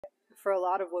for a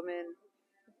lot of women,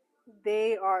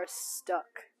 they are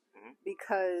stuck Hmm.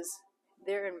 because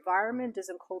their environment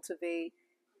doesn't cultivate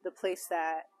the place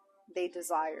that they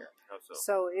desire. How so?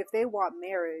 So if they want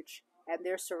marriage and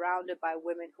they're surrounded by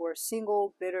women who are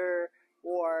single, bitter,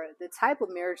 or the type of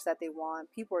marriage that they want,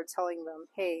 people are telling them,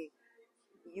 hey,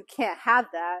 you can't have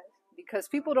that because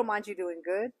people don't mind you doing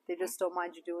good. They just don't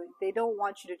mind you doing, they don't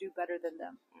want you to do better than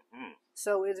them. Hmm.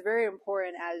 So it's very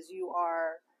important as you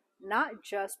are not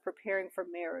just preparing for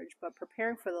marriage, but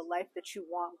preparing for the life that you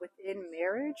want within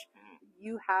marriage. Hmm.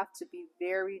 You have to be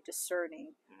very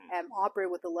discerning Hmm. and operate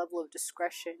with a level of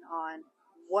discretion on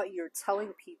what you're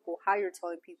telling people, how you're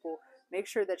telling people. Make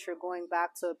sure that you're going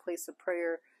back to a place of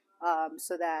prayer,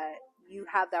 so that you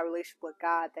have that relationship with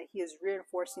God, that He is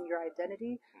reinforcing your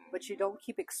identity, but you don't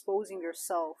keep exposing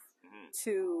yourself Hmm.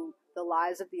 to the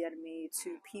lies of the enemy,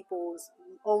 to people's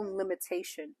own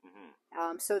limitation,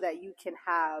 Hmm. so that you can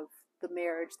have the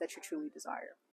marriage that you truly desire.